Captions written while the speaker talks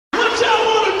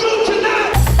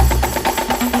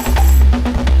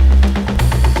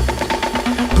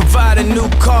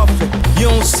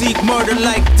don't see murder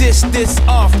like this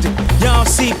often. Y'all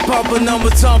see proper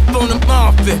numbers up on the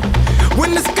muffin.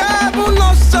 When the sky will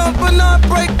know something, I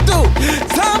break through.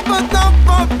 Time for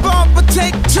the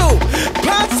take two.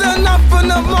 Plots enough for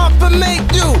the muffin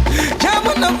make you. Yeah,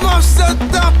 when the monster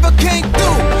stuff I can't do.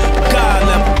 God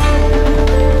level.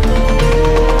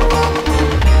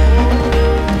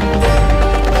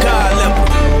 God level.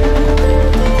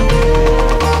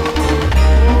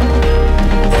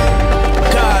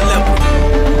 God level.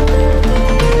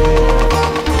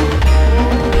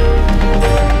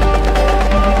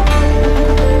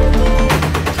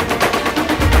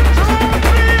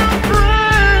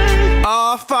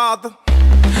 Our Father,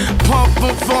 pump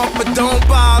and fump, but don't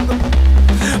bother.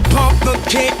 Pump the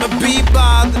can't but be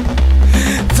bothered.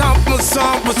 Top my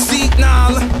song, but seek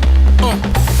knowledge.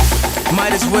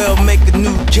 Might as well make a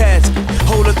new casket.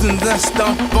 Hold us in the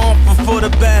stump, bump for the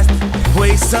bastard.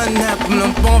 Way something happen,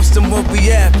 I'm bumps them what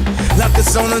we at. Like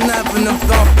it's on an app and I'm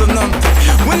thumping them.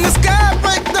 When the sky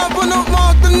breaks up and I'm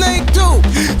off them they do.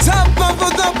 Top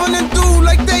bumpers up and then do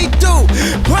like they do.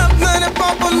 Pump none and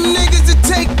bump on them niggas to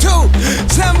take two.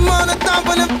 700 thump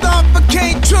and them thump but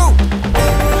can't true.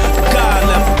 God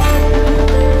level.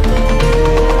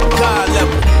 God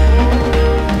level.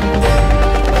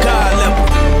 God level.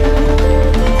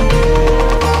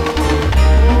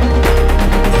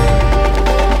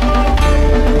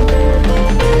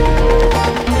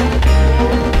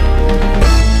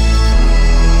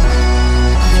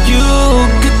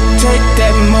 Take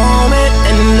that moment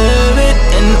and live it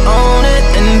and own it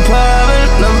and private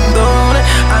love on it.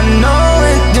 I know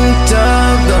it can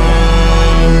tug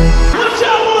on. What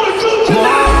y'all wanna do tonight?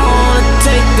 Wanna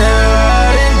take that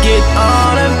ride and get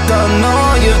on it. Don't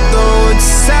know you throw it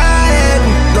side.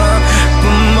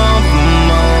 Come on, come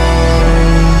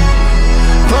on.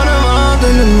 Put 'em up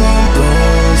in the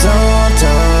mountains all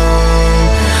time.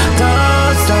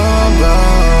 Don't go.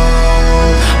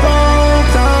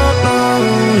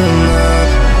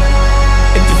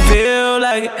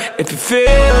 If you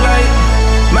feel like it,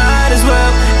 might as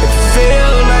well. If you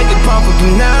feel like it, pump up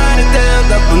tonight and down.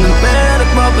 Up on the man,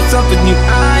 pump us up in you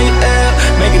IL.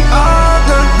 Making all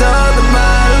the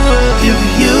might as well. If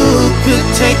you could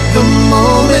take a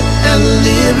moment and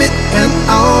live it and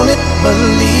own it,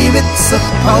 believe it,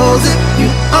 suppose it, you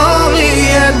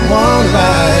only had one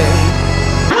life.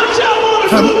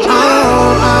 Come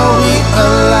on, are we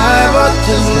alive or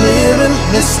just living,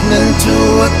 listening to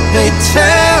what they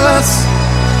tell us?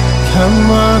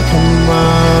 Come on, come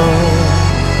on.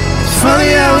 It's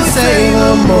funny how we say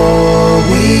the more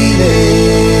we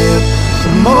live,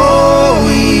 the more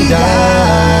we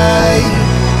die.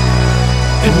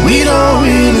 And we don't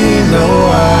really know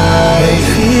why. It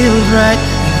feels right,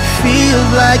 it feels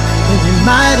like, and you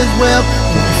might as well.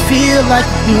 When you feel like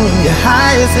you're doing your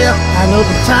highest hell. I know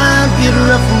the times get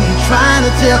rough when you're trying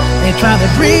to tell. Ain't trying to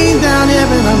bring down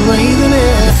heaven, I'm raising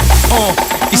it.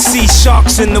 You see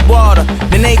sharks in the water,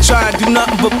 then they try to do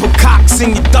nothing but put cocks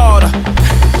in your daughter.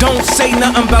 Don't say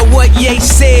nothing about what Ye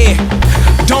said.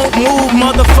 Don't move,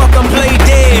 motherfucker, play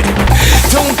dead.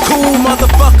 Don't cool,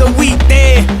 motherfucker, we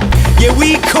dead. Yeah,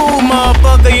 we cool,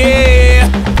 motherfucker, yeah.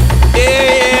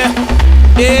 Yeah,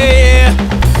 yeah,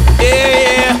 yeah,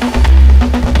 yeah.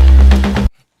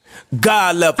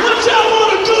 God level. What y'all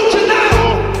wanna do tonight?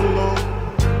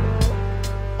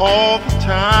 All the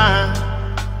time.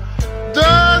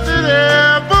 Does it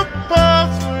ever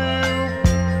puzzle you?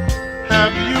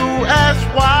 Have you asked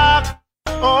why?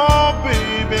 Oh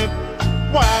baby,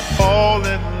 why fall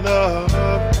in love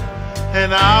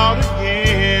and out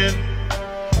again?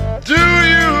 Do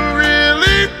you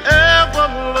really ever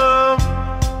love?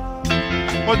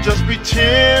 Or just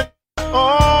pretend?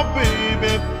 Oh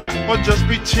baby, or just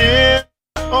pretend?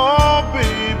 Oh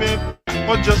baby,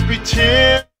 or just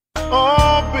pretend?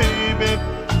 Oh baby,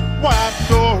 why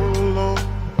go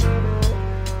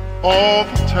all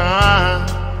the time?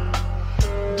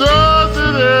 Does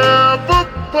it ever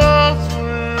puzzle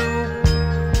you?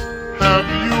 Have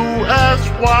you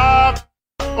asked why?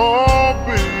 Oh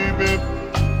baby,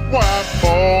 why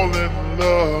fall in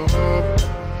love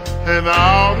and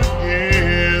out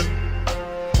again?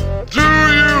 Do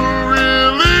you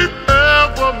really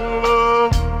ever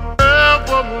love?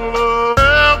 Ever love?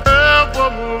 Ever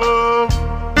love?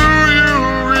 Do you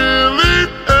really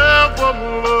ever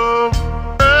love?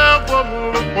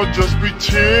 Or just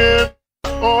pretend,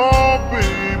 oh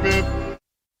baby.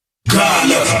 God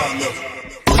love.